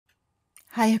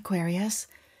Hi, Aquarius.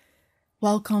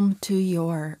 Welcome to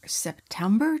your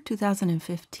September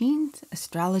 2015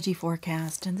 astrology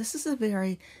forecast. And this is a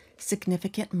very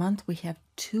significant month. We have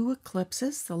two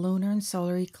eclipses, the lunar and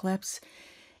solar eclipse.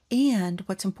 And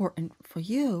what's important for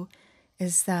you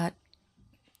is that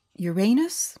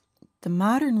Uranus, the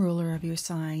modern ruler of your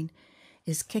sign,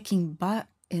 is kicking butt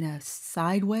in a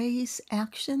sideways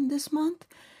action this month.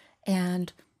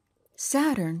 And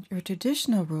Saturn, your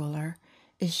traditional ruler,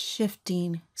 is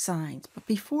shifting signs. But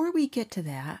before we get to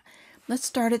that, let's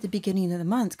start at the beginning of the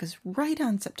month, because right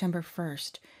on September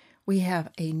 1st, we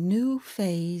have a new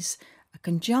phase, a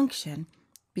conjunction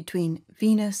between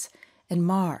Venus and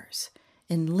Mars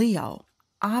in Leo,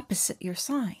 opposite your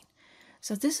sign.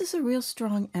 So this is a real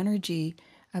strong energy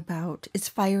about, it's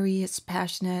fiery, it's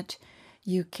passionate.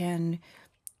 You can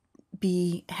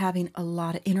be having a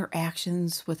lot of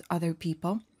interactions with other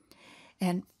people.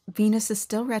 And Venus is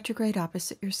still retrograde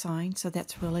opposite your sign, so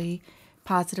that's really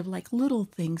positive, like little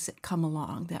things that come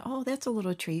along that, oh, that's a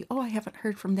little treat. Oh, I haven't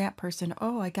heard from that person.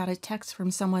 Oh, I got a text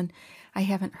from someone I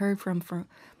haven't heard from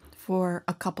for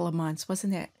a couple of months.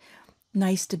 Wasn't that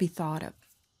nice to be thought of?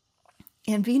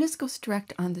 And Venus goes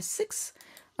direct on the 6th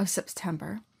of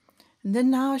September. And then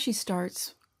now she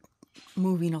starts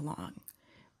moving along.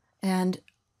 And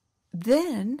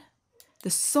then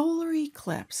the solar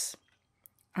eclipse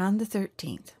on the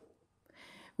 13th,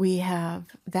 we have,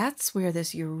 that's where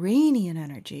this Uranian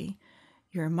energy,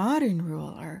 your modern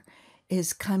ruler,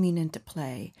 is coming into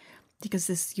play, because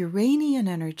this Uranian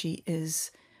energy is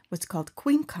what's called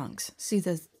quincunx. See,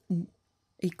 the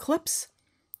eclipse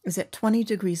is at 20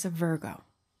 degrees of Virgo.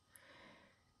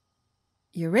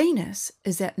 Uranus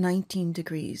is at 19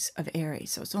 degrees of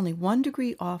Aries, so it's only 1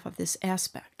 degree off of this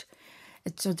aspect.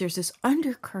 And so there's this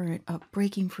undercurrent of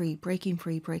breaking free, breaking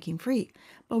free, breaking free.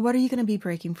 But what are you going to be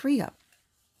breaking free of?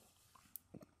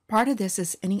 Part of this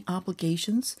is any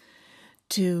obligations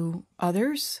to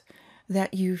others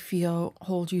that you feel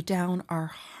hold you down or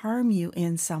harm you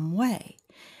in some way.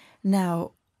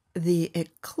 Now, the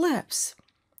eclipse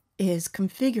is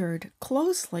configured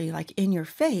closely, like in your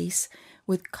face,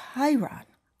 with Chiron,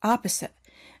 opposite.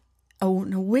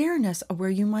 An awareness of where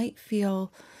you might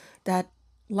feel that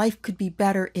life could be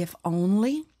better if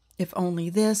only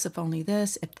this,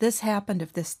 if this happened,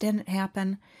 if this didn't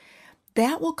happen.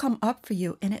 That will come up for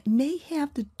you, and it may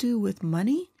have to do with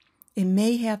money. It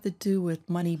may have to do with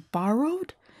money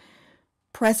borrowed,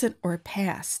 present or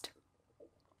past,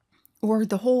 or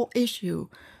the whole issue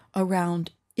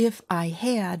around if I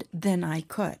had, then I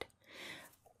could.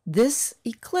 This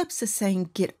eclipse is saying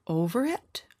get over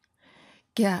it,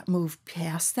 move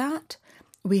past that.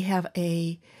 We have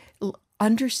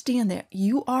understand that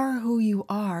you are who you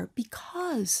are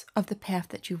because of the path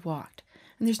that you've walked.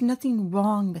 And there's nothing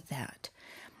wrong with that.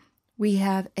 We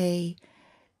have a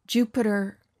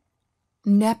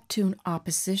Jupiter-Neptune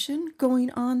opposition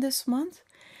going on this month.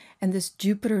 And this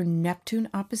Jupiter-Neptune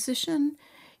opposition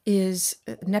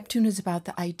Neptune is about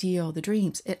the ideal, the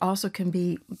dreams. It also can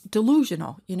be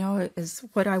delusional, is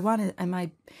what I wanted. Am I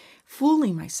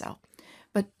fooling myself?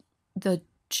 But the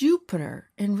Jupiter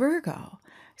in Virgo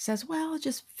says, well,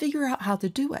 just figure out how to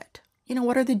do it.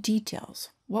 What are the details?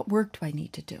 What work do I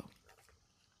need to do?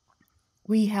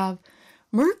 We have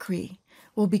Mercury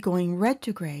will be going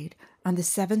retrograde on the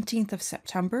 17th of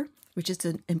September, which is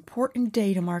an important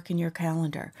day to mark in your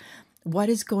calendar. What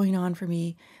is going on for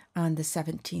me on the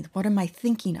 17th? What am I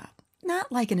thinking of?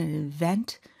 Not like an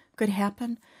event could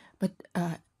happen, but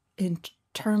in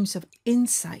terms of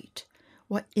insight.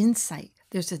 What insight?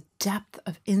 There's a depth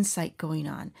of insight going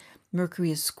on.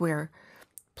 Mercury is square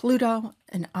Pluto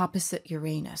and opposite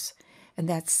Uranus. And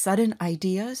that's sudden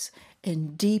ideas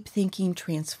and deep thinking,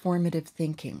 transformative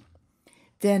thinking.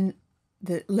 Then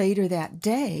later that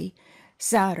day,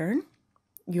 Saturn,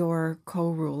 your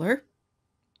co-ruler,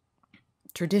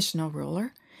 traditional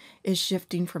ruler, is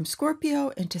shifting from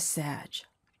Scorpio into Sag.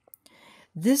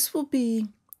 This will be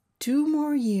 2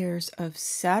 more years of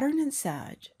Saturn and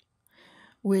Sag,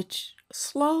 which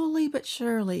slowly but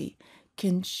surely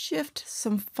can shift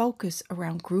some focus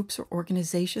around groups or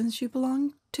organizations you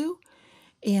belong to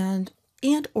and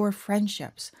or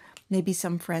friendships. Maybe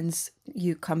some friends,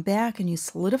 you come back and you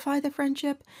solidify the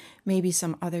friendship. Maybe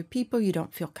some other people, you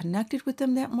don't feel connected with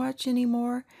them that much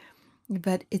anymore.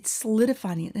 But it's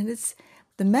solidifying, and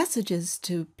the message is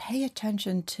to pay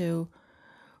attention to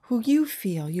who you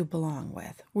feel you belong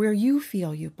with, where you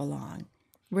feel you belong,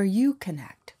 where you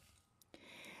connect.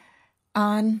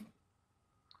 On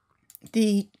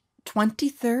the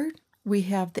 23rd, we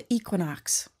have the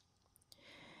equinox.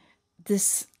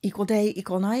 This equal day,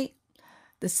 equal night,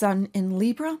 the sun in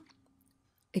Libra,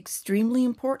 extremely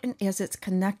important as it's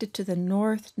connected to the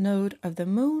north node of the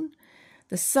moon,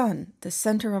 the sun, the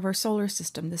center of our solar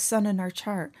system, the sun in our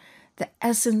chart, the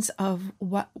essence of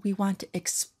what we want to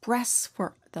express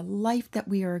for the life that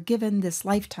we are given this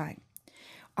lifetime.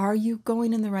 Are you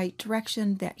going in the right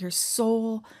direction that your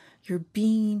soul, your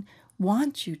being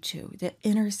wants you to, the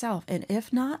inner self? And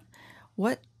if not,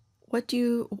 what's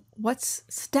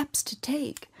steps to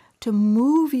take to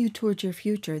move you towards your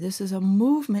future? This is a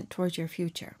movement towards your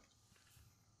future.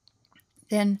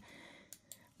 Then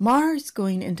Mars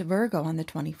going into Virgo on the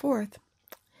 24th,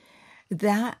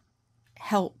 that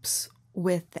helps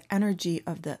with the energy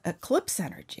of the eclipse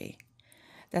energy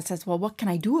that says, well, what can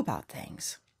I do about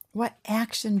things? What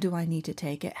action do I need to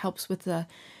take? It helps with the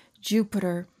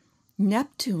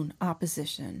Jupiter-Neptune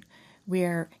opposition,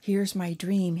 where here's my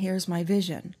dream, here's my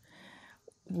vision.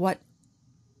 What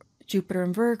Jupiter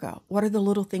and Virgo, what are the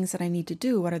little things that I need to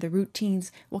do? What are the routines?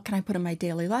 What can I put in my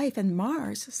daily life? And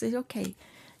Mars says, okay,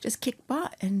 just kick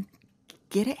butt and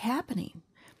get it happening.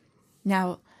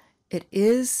 Now, it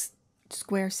is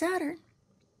square Saturn,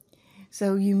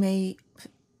 so you may,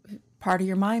 part of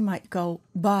your mind might go,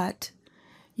 but,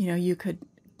 you could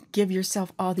give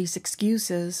yourself all these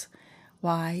excuses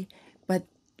why, but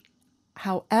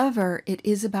however, it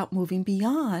is about moving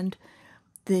beyond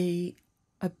the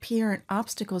apparent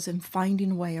obstacles and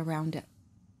finding a way around it.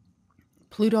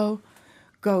 Pluto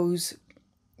goes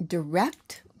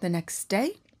direct the next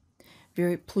day.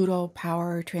 Very Pluto,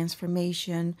 power,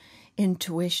 transformation,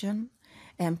 intuition.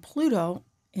 And Pluto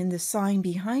in the sign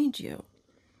behind you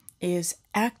is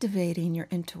activating your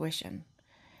intuition,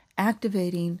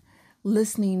 activating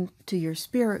listening to your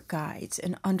spirit guides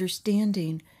and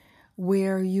understanding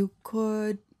where you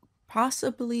could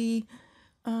possibly,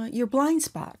 your blind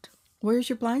spot. Where's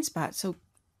your blind spot? So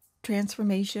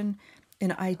transformation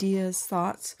in ideas,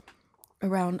 thoughts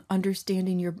around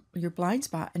understanding your blind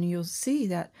spot. And you'll see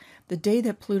that the day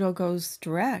that Pluto goes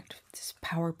direct, this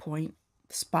PowerPoint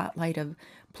spotlight of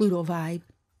Pluto vibe,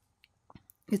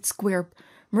 it's square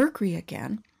Mercury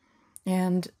again.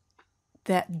 And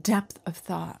that depth of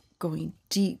thought, going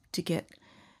deep to get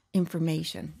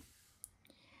information.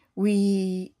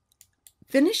 We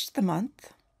finished the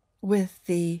month with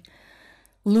the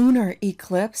lunar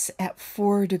eclipse at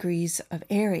 4 degrees of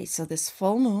Aries. So this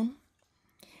full moon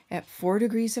at 4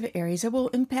 degrees of Aries, it will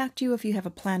impact you if you have a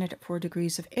planet at 4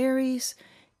 degrees of Aries,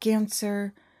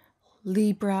 Cancer,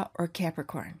 Libra, or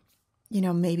Capricorn.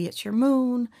 Maybe it's your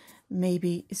moon,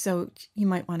 so you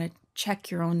might want to check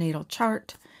your own natal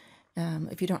chart.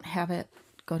 If you don't have it,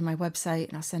 go to my website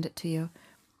and I'll send it to you.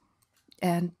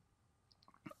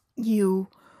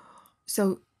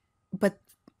 But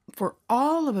for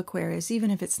all of Aquarius,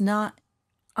 even if it's not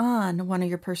on one of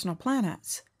your personal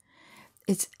planets,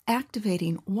 it's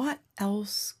activating what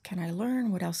else can I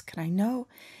learn? What else can I know?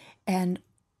 And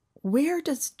where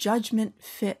does judgment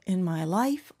fit in my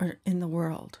life or in the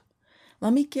world?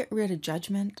 Let me get rid of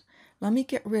judgment. Let me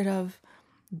get rid of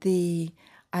the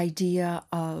idea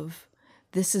of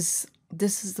this is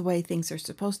the way things are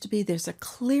supposed to be. There's a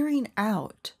clearing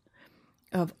out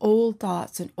of old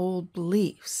thoughts and old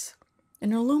beliefs,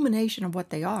 an illumination of what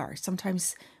they are.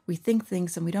 Sometimes we think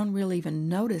things and we don't really even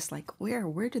notice, like,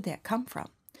 where did that come from?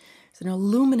 It's an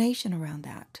illumination around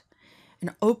that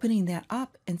and opening that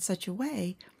up in such a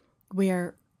way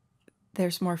where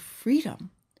there's more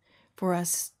freedom for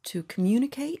us to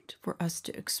communicate, for us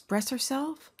to express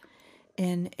ourselves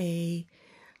in a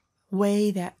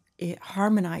way that it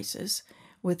harmonizes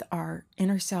with our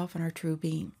inner self and our true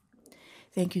being.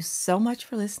 Thank you so much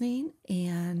for listening,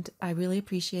 and I really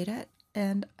appreciate it.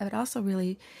 And I would also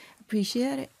really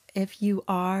appreciate it if you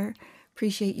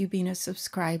appreciate you being a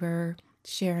subscriber,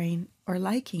 sharing, or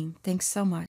liking. Thanks so much.